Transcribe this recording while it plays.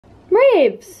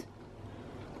Raves!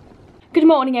 Good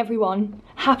morning everyone.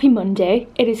 Happy Monday.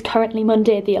 It is currently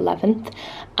Monday the 11th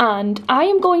and I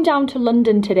am going down to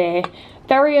London today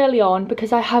very early on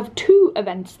because I have two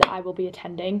events that I will be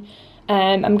attending.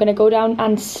 I'm going to go down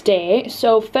and stay.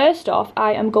 So first off,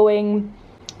 I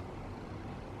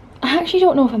actually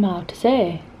don't know if I'm allowed to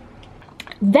say.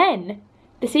 Then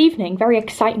this evening, very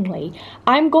excitingly,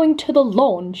 I'm going to the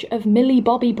launch of Millie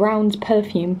Bobby Brown's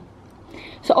perfume.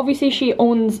 So obviously she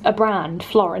owns a brand,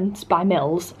 Florence by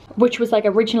Mills, which was like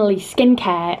originally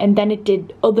skincare and then it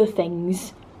did other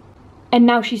things. And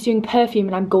now she's doing perfume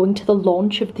and I'm going to the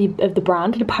launch of the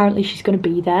brand and apparently she's going to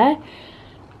be there.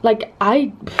 Like,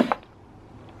 I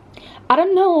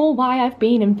don't know why I've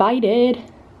been invited.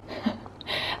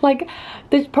 Like,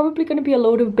 there's probably going to be a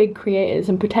load of big creators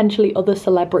and potentially other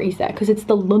celebrities there because it's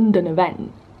the London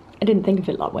event. I didn't think of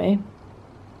it that way.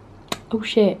 Oh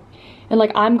shit. And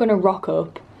like, I'm gonna rock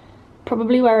up,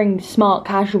 probably wearing smart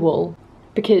casual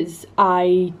because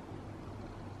I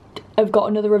have got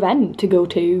another event to go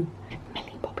to.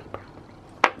 Millie Bobby Brown.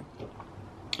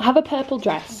 I have a purple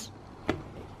dress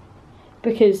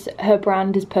because her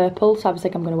brand is purple, so I was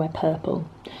like, I'm gonna wear purple.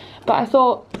 But I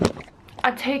thought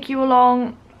I'd take you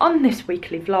along on this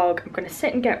weekly vlog. I'm gonna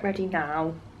sit and get ready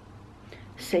now.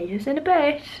 See yous in a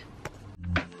bit.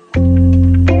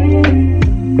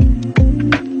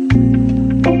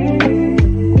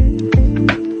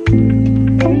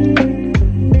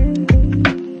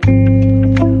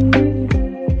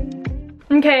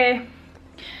 Okay,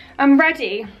 I'm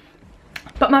ready,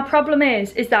 but my problem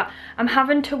is that I'm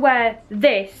having to wear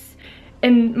this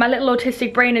and my little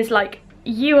autistic brain is like,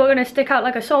 you are gonna stick out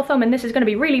like a sore thumb and this is gonna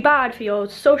be really bad for your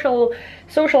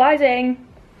socializing.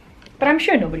 But I'm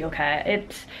sure nobody will care.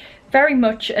 It's very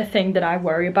much a thing that I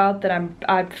worry about, that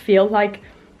I feel like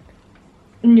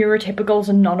neurotypicals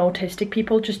and non-autistic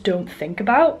people just don't think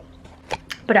about.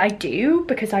 But I do,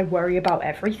 because I worry about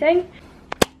everything.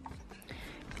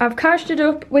 I've cashed it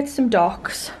up with some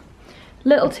docs.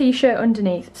 Little t-shirt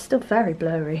underneath. It's still very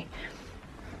blurry.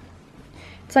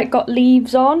 It's like got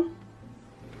leaves on.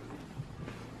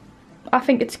 I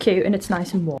think it's cute and it's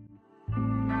nice and warm.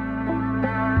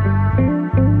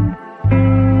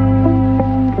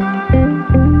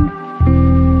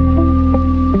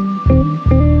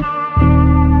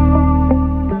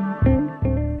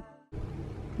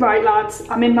 Right lads,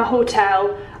 I'm in my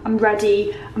hotel, I'm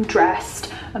ready, I'm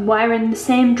dressed, I'm wearing the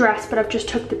same dress but I've just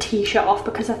took the t-shirt off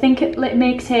because I think it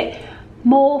makes it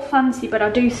more fancy, but I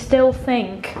do still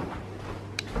think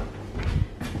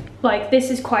like this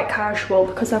is quite casual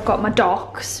because I've got my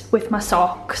docs with my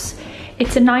socks.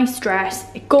 It's a nice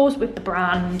dress, it goes with the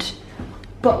brand,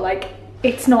 but like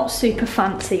it's not super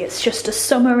fancy, it's just a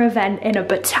summer event in a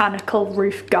botanical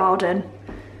roof garden,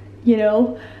 you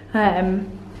know? I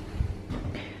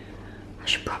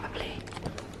should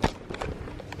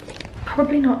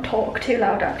probably not talk too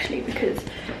loud actually, because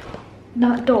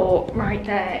that door right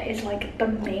there is like the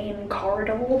main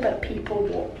corridor that people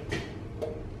walk.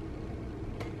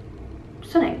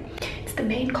 Stunning. It's the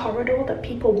main corridor that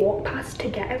people walk past to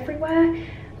get everywhere.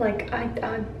 Like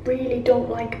I really don't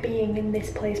like being in this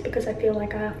place because I feel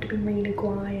like I have to be really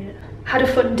quiet. Had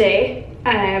a fun day.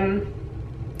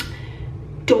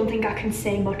 Don't think I can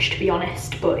say much to be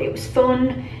honest, but it was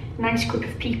fun. Nice group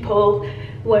of people,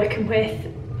 working with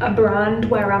a brand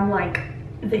where I'm like,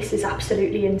 this is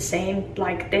absolutely insane,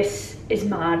 like this is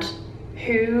mad.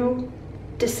 Who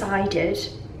decided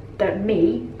that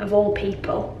me, of all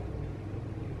people,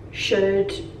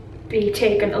 should be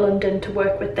taken to London to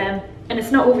work with them? And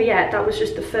it's not over yet, that was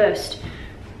just the first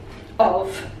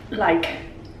of like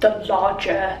the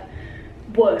larger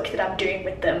work that I'm doing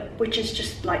with them, which is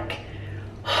just like,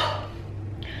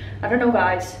 I don't know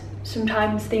guys.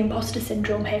 Sometimes the imposter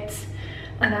syndrome hits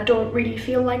and I don't really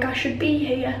feel like I should be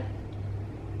here.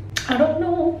 I don't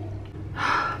know.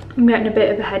 I'm getting a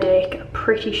bit of a headache. I'm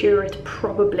pretty sure it's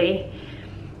probably,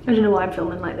 I don't know why I'm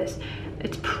filming like this.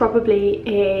 It's probably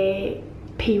a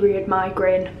period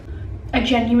migraine. I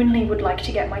genuinely would like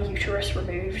to get my uterus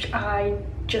removed. I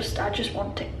just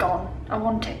want it gone. I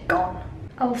want it gone.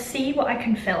 I'll see what I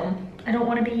can film. I don't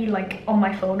want to be like on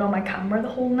my phone or my camera the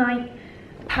whole night.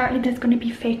 Apparently there's going to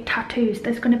be fake tattoos,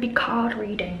 there's going to be card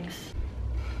readings.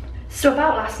 So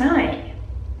about last night,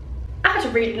 I had a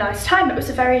really nice time. It was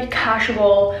a very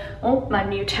casual, oh, my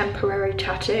new temporary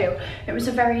tattoo. It was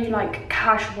a very like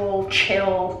casual,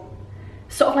 chill,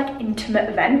 sort of like intimate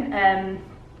event.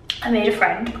 I made a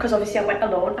friend because obviously I went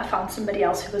alone. I found somebody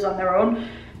else who was on their own,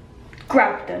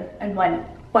 grabbed them and went,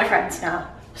 we're friends now.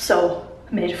 So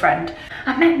I made a friend.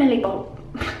 I met Millie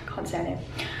can't say her name.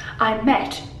 I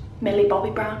met Millie Bobby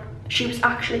Brown. She was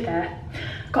actually there.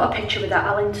 got a picture with that.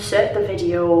 I'll insert the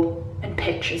video and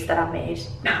pictures that I made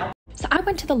now. So I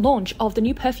went to the launch of the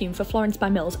new perfume for Florence by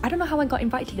Mills. I don't know how I got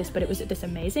invited to this, but it was at this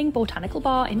amazing botanical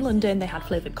bar in London. They had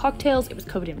flavoured cocktails, it was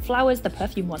covered in flowers, the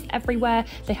perfume was everywhere.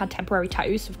 They had temporary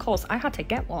tattoos, so of course I had to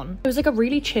get one. It was like a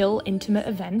really chill, intimate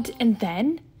event, and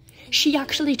then she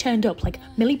actually turned up. Like,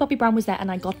 Millie Bobby Brown was there and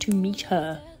I got to meet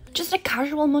her. Just a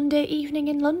casual Monday evening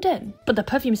in London. But the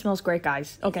perfume smells great,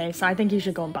 guys. Okay, so I think you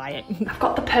should go and buy it. I've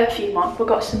got the perfume on. We've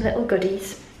got some little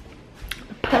goodies.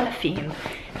 The perfume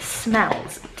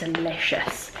smells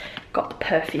delicious. Got the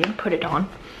perfume, put it on.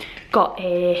 Got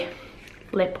a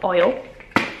lip oil.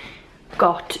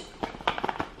 Got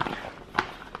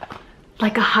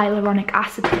like a hyaluronic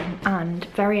acid thing, and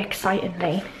very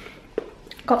excitingly,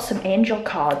 got some angel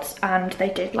cards, and they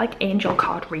did like angel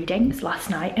card readings last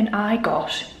night, and I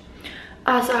got,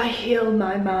 as I heal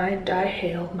my mind, I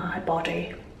heal my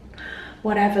body.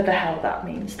 Whatever the hell that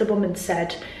means. The woman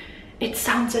said, it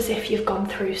sounds as if you've gone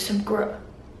through some growth.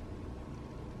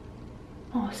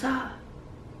 What's that?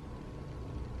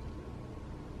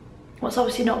 What's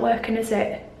obviously not working, is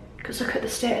it? Because look at the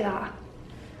state of that.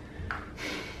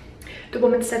 The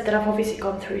woman said that I've obviously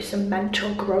gone through some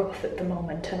mental growth at the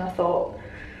moment, and I thought,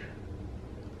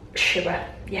 sure,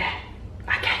 yeah,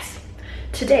 I guess.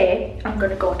 Today, I'm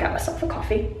gonna go and get myself a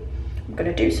coffee. I'm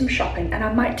gonna do some shopping, and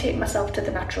I might take myself to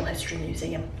the Natural History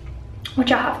Museum,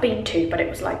 which I have been to, but it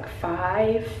was like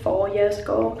 4 years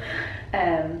ago.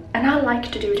 And I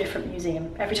like to do a different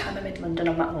museum every time I'm in London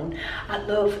on my own. I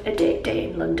love a date day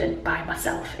in London by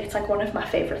myself. It's like one of my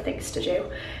favourite things to do,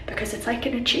 because it's like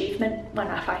an achievement when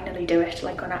I finally do it,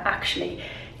 like when I actually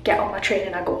get on my train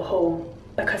and I go home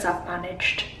because I've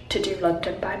managed to do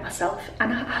London by myself.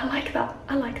 And I like that.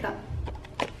 I like that.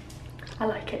 I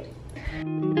like it.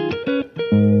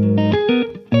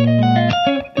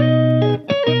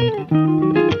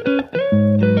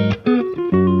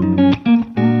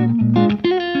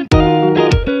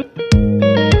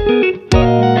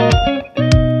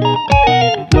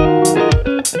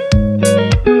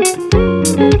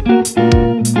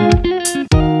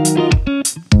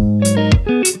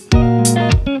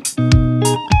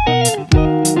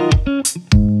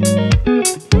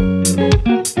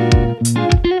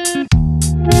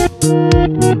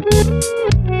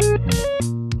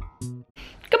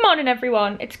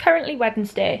 Everyone, it's currently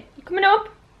Wednesday. You coming up?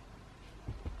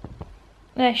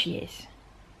 There she is.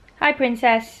 Hi,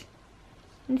 princess.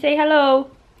 And say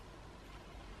hello.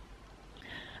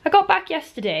 I got back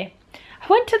yesterday. I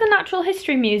went to the Natural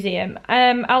History Museum.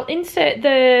 I'll insert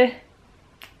the...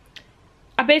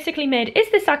 I basically made,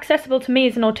 is this accessible to me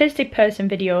as an autistic person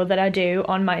video that I do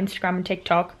on my Instagram and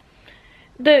TikTok.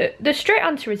 The straight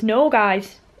answer is no,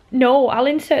 guys. No, I'll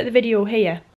insert the video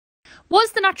here.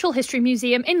 Was the Natural History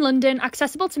Museum in London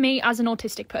accessible to me as an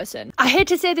autistic person? I hate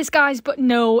to say this, guys, but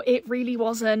no, it really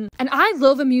wasn't. And I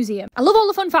love a museum. I love all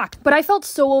the fun facts, but I felt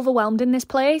so overwhelmed in this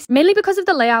place, mainly because of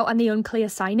the layout and the unclear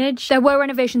signage. There were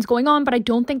renovations going on, but I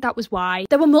don't think that was why.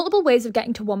 There were multiple ways of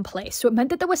getting to one place, so it meant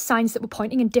that there were signs that were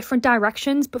pointing in different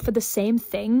directions, but for the same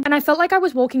thing. And I felt like I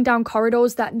was walking down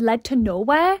corridors that led to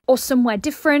nowhere, or somewhere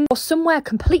different, or somewhere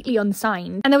completely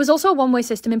unsigned. And there was also a one-way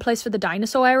system in place for the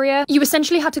dinosaur area. You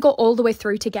essentially had to go all the way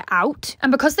through to get out,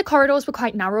 and because the corridors were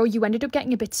quite narrow, you ended up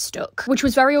getting a bit stuck, which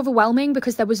was very overwhelming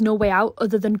because there was no way out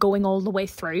other than going all the way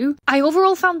through. I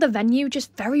overall found the venue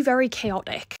just very, very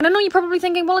chaotic. And I know you're probably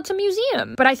thinking, well, it's a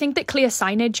museum, but I think that clear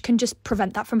signage can just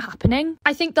prevent that from happening.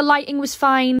 I think the lighting was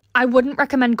fine. I wouldn't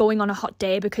recommend going on a hot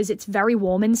day because it's very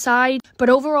warm inside, but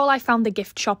overall I found the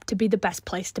gift shop to be the best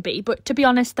place to be, but to be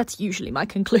honest, that's usually my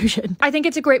conclusion. I think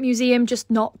it's a great museum,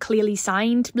 just not clearly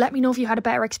signed. Let me know if you had a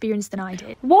better experience than I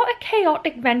did. What a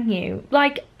chaotic venue.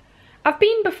 Like, I've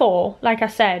been before, like I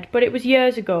said, but it was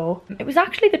years ago. It was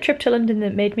actually the trip to London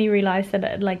that made me realise that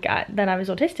that I was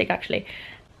autistic, actually.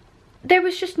 There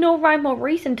was just no rhyme or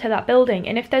reason to that building,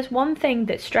 and if there's one thing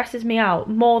that stresses me out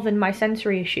more than my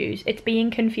sensory issues, it's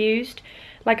being confused.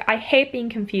 Like, I hate being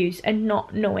confused and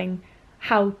not knowing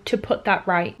how to put that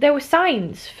right. There were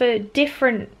signs for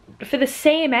the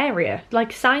same area,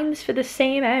 like signs for the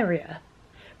same area,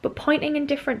 but pointing in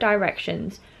different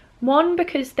directions. One,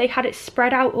 because they had it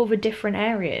spread out over different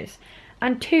areas,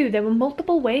 and two, there were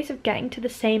multiple ways of getting to the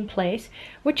same place,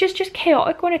 which is just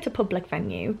chaotic when it's a public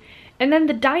venue. And then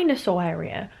the dinosaur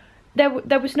area,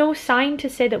 there was no sign to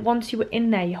say that once you were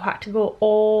in there you had to go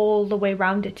all the way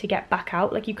around it to get back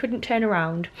out. Like, you couldn't turn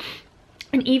around.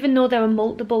 And even though there were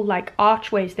multiple like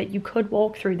archways that you could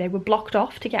walk through, they were blocked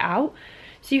off to get out.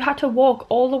 So you had to walk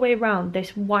all the way around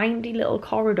this windy little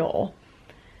corridor.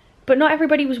 But not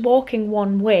everybody was walking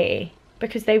one way.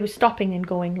 because they were stopping and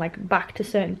going like back to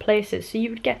certain places, so you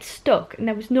would get stuck and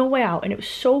there was no way out, and it was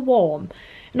so warm.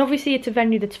 And obviously it's a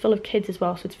venue that's full of kids as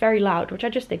well, so it's very loud, which I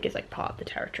just think is like part of the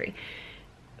territory.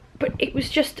 But it was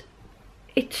just,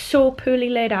 it's so poorly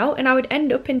laid out, and I would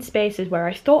end up in spaces where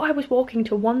I thought I was walking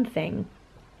to one thing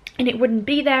and it wouldn't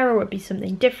be there, or it would be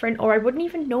something different, or I wouldn't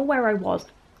even know where I was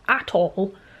at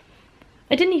all.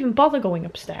 I didn't even bother going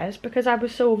upstairs because I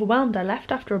was so overwhelmed. I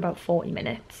left after about 40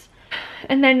 minutes.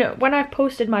 And then when I've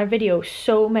posted my video,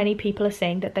 so many people are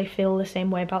saying that they feel the same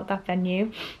way about that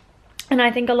venue. And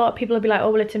I think a lot of people will be like, oh,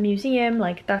 well, it's a museum,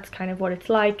 like that's kind of what it's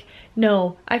like.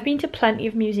 No, I've been to plenty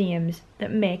of museums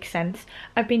that make sense.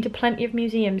 I've been to plenty of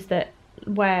museums that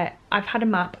where I've had a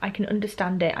map, I can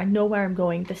understand it, I know where I'm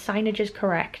going, the signage is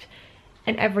correct,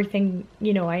 and everything,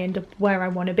 you know, I end up where I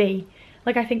want to be.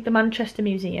 Like, I think the Manchester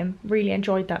Museum, really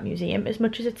enjoyed that museum. As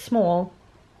much as it's small,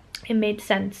 it made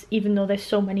sense, even though there's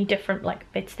so many different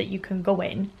like bits that you can go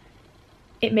in.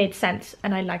 It made sense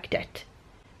and I liked it.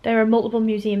 There are multiple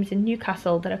museums in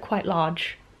Newcastle that are quite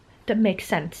large that make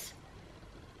sense.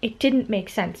 It didn't make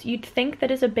sense. You'd think that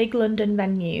as a big London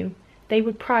venue, they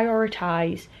would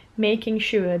prioritise making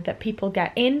sure that people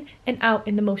get in and out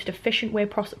in the most efficient way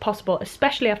possible,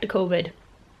 especially after COVID.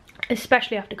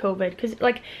 Especially after COVID, because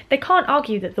like they can't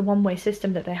argue that the one-way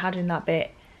system that they had in that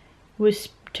bit was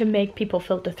to make people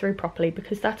filter through properly,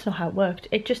 because that's not how it worked.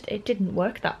 It didn't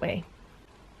work that way.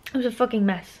 It was a fucking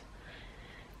mess.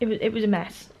 It was a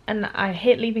mess, and I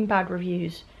hate leaving bad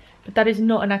reviews, but that is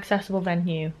not an accessible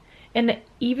venue, and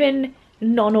even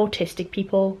non-autistic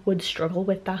people would struggle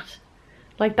with that.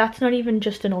 Like, that's not even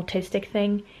just an autistic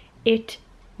thing. It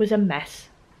was a mess.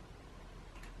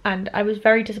 And I was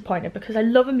very disappointed because I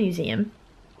love a museum.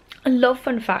 I love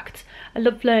fun facts. I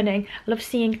love learning. I love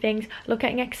seeing things. I love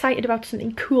getting excited about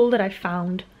something cool that I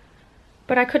found.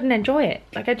 But I couldn't enjoy it.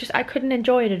 Like, I couldn't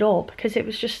enjoy it at all because it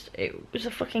was a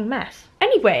fucking mess.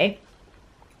 Anyway,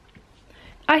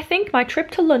 I think my trip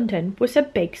to London was a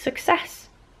big success,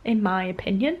 in my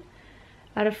opinion.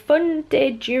 I had a fun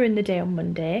day during the day on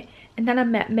Monday, and then I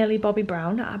met Millie Bobby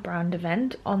Brown at a brand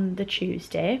event on the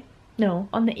Tuesday. No,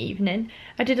 on the evening.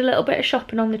 I did a little bit of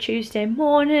shopping on the Tuesday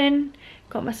morning,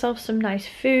 got myself some nice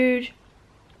food.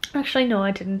 Actually, no, I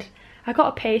didn't. I got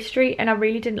a pastry and I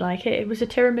really didn't like it. It was a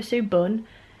tiramisu bun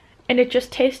and it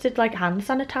just tasted like hand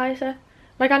sanitizer.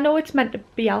 Like, I know it's meant to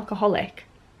be alcoholic.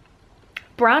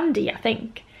 Brandy, I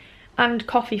think, and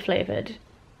coffee flavoured,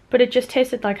 but it just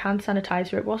tasted like hand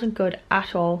sanitizer. It wasn't good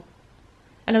at all.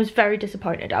 And I was very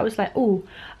disappointed. I was like, oh,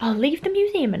 I'll leave the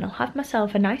museum and I'll have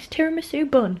myself a nice tiramisu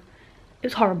bun. It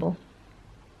was horrible.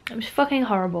 It was fucking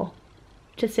horrible,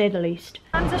 to say the least.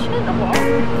 Transition into what?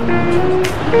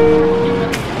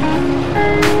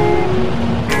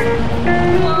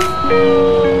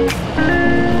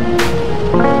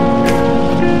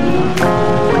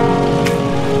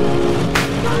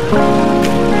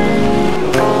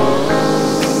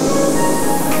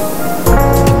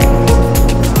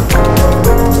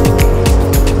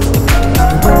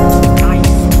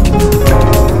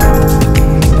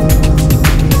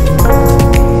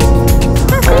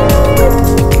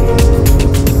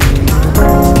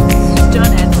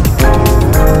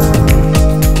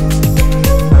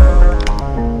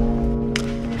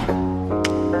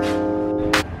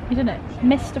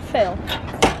 Mr. Phil.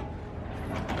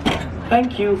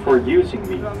 Thank you for using me.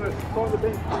 Do you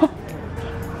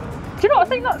know what? I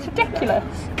think that's ridiculous.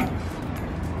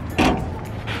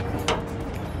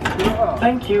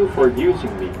 Thank you for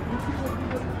using me. I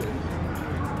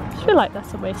just feel like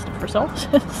that's a waste of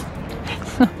resources.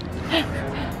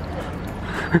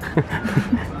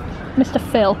 Mr.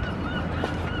 Phil.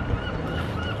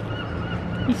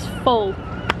 He's full.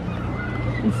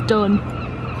 He's done.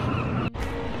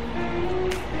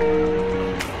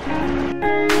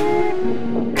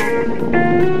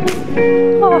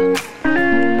 Oh.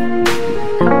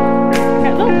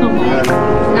 Get look no more.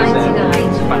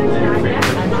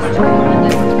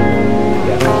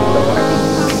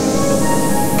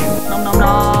 99. Nom nom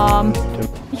nom.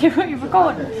 You've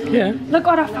recorded? Yeah. Look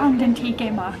what I found in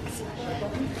TK Maxx.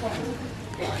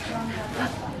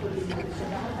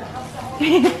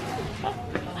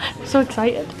 So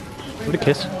excited. What a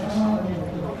kiss.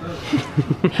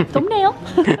 Thumbnail.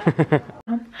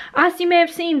 As you may have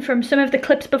seen from some of the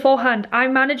clips beforehand, I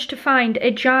managed to find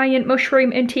a giant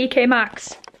mushroom in TK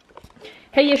Maxx.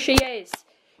 Here she is.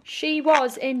 She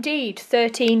was indeed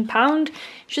 £13.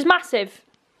 She's massive.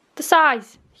 The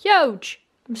size, huge.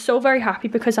 I'm so very happy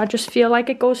because I just feel like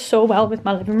it goes so well with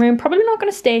my living room. Probably not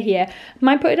going to stay here.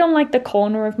 Might put it on like the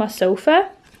corner of my sofa.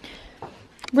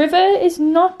 River is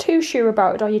not too sure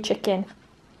about it, are you, chicken?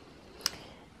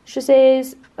 She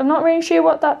says, I'm not really sure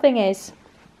what that thing is.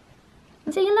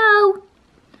 And say hello.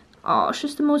 Oh, it's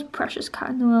just the most precious cat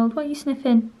in the world. What are you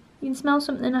sniffing? You can smell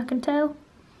something, I can tell.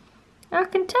 I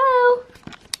can tell.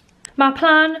 My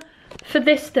plan for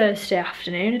this Thursday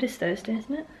afternoon, it is Thursday,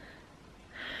 isn't it?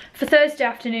 For Thursday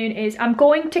afternoon is I'm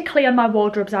going to clear my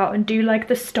wardrobes out and do like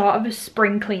the start of a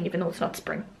spring clean, even though it's not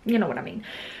spring. You know what I mean.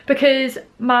 Because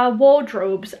my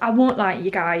wardrobes, I won't lie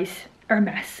you guys, are a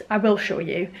mess. I will show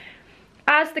you.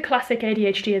 As the classic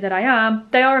ADHD that I am,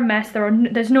 they are a mess.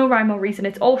 There's no rhyme or reason.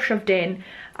 It's all shoved in.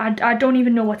 I don't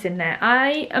even know what's in there.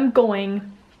 I am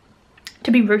going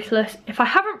to be ruthless. If I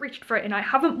haven't reached for it and I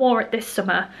haven't wore it this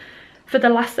summer, for the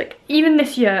last, like, even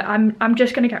this year, I'm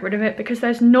just gonna get rid of it, because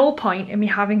there's no point in me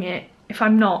having it if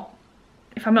I'm not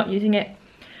using it.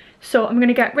 So I'm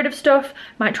gonna get rid of stuff,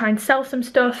 might try and sell some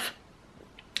stuff.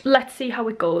 Let's see how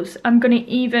it goes. I'm gonna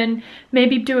even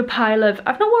maybe do a pile of,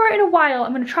 I've not worn it in a while,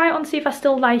 I'm gonna try it on, see if I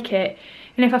still like it.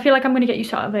 And if I feel like I'm gonna get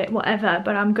use out of it, whatever,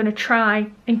 but I'm gonna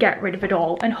try and get rid of it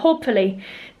all. And hopefully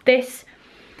this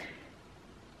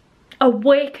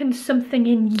awakens something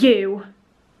in you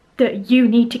that you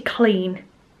need to clean.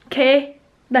 Okay,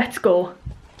 let's go.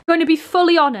 I'm going to be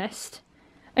fully honest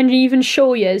and even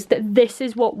show you that this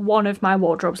is what one of my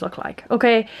wardrobes look like.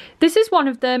 Okay, this is one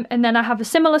of them, and then I have a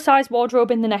similar size wardrobe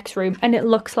in the next room, and it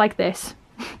looks like this.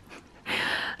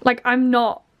 Like,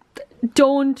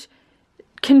 don't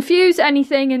confuse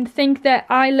anything and think that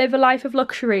I live a life of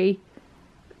luxury,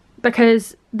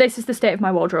 because this is the state of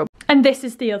my wardrobe. And this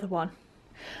is the other one.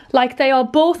 Like, they are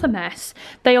both a mess.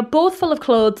 They are both full of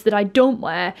clothes that I don't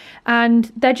wear,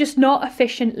 and they're just not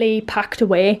efficiently packed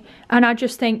away, and I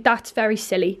just think that's very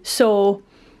silly. So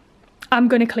I'm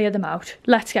gonna clear them out.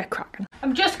 Let's get cracking.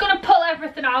 I'm just gonna pull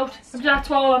everything out. That's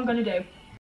all I'm gonna do.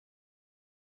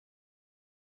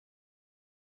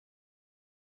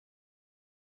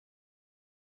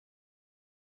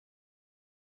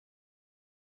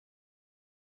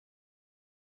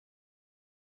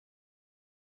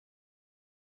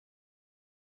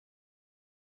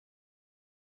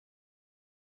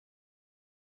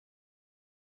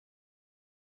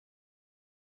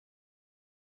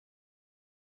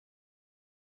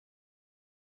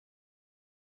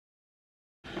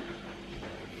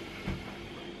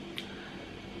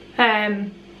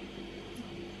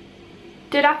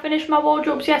 Did I finish my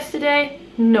wardrobes yesterday?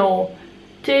 No.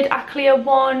 Did I clear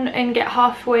one and get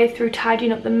halfway through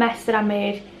tidying up the mess that I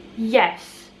made?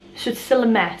 Yes. So it's still a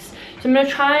mess. So I'm going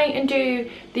to try and do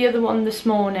the other one this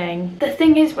morning. The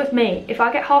thing is with me, if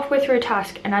I get halfway through a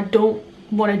task and I don't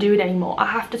want to do it anymore, I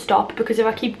have to stop, because if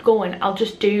I keep going, I'll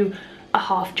just do a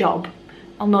half job.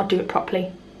 I'll not do it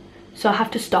properly. So I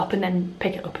have to stop and then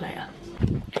pick it up later.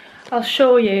 I'll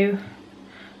show you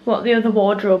what the other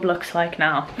wardrobe looks like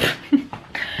now.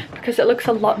 Because it looks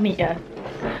a lot neater.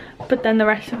 But then the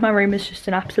rest of my room is just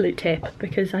an absolute tip,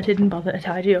 because I didn't bother to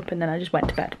tidy up and then I just went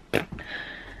to bed.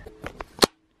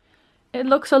 It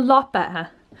looks a lot better.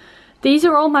 These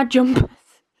are all my jumpers.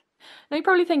 Now you're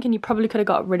probably thinking you probably could have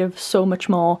got rid of so much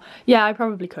more. Yeah, I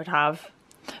probably could have.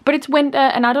 But it's winter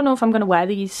and I don't know if I'm going to wear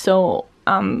these, so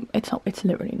it's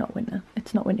literally not winter.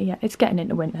 It's not winter yet. It's getting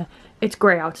into winter. It's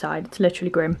grey outside. It's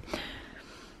literally grim.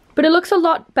 But it looks a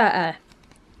lot better.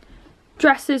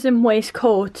 Dresses and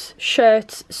waistcoats,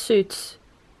 shirts, suits,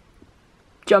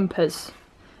 jumpers.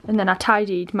 And then I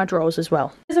tidied my drawers as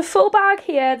well. There's a full bag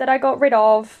here that I got rid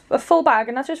of. A full bag,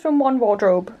 and that's just from one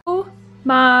wardrobe. Oh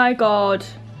my god.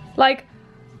 Like,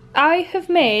 I have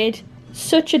made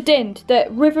such a dint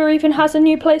that River even has a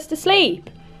new place to sleep.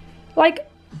 Like,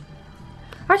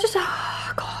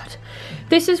 oh god.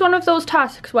 This is one of those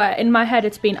tasks where in my head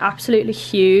it's been absolutely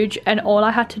huge and all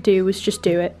I had to do was just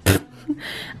do it.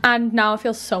 And now I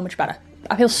feel so much better.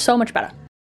 I feel so much better.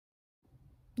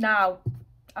 Now,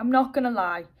 I'm not gonna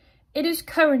lie. It is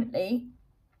currently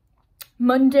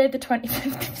Monday the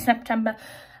 25th of September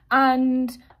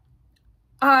and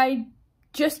I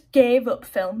just gave up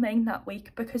filming that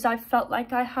week because I felt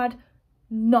like I had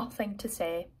nothing to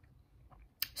say.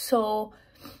 So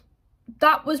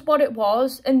that was what it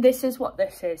was, and this is what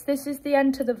this is. This is the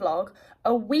end to the vlog.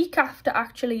 A week after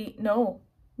actually, no.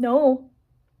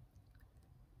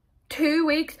 2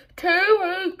 weeks.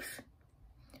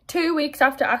 2 weeks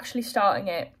after actually starting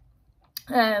it.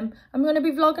 I'm going to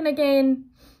be vlogging again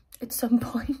at some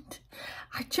point.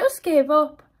 I just gave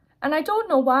up and I don't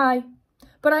know why,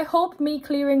 but I hope me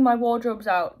clearing my wardrobes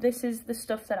out, this is the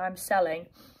stuff that I'm selling,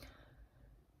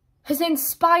 has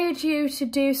inspired you to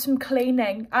do some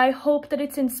cleaning. I hope that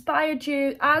it's inspired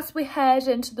you as we head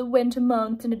into the winter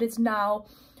months and it is now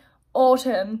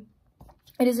autumn.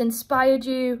 It has inspired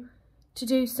you to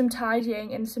do some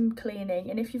tidying and some cleaning.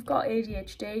 And if you've got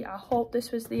ADHD, I hope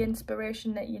this was the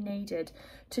inspiration that you needed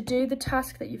to do the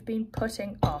task that you've been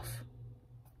putting off.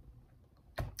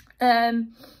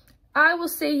 I will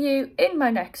see you in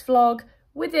my next vlog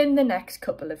within the next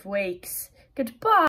couple of weeks. Goodbye.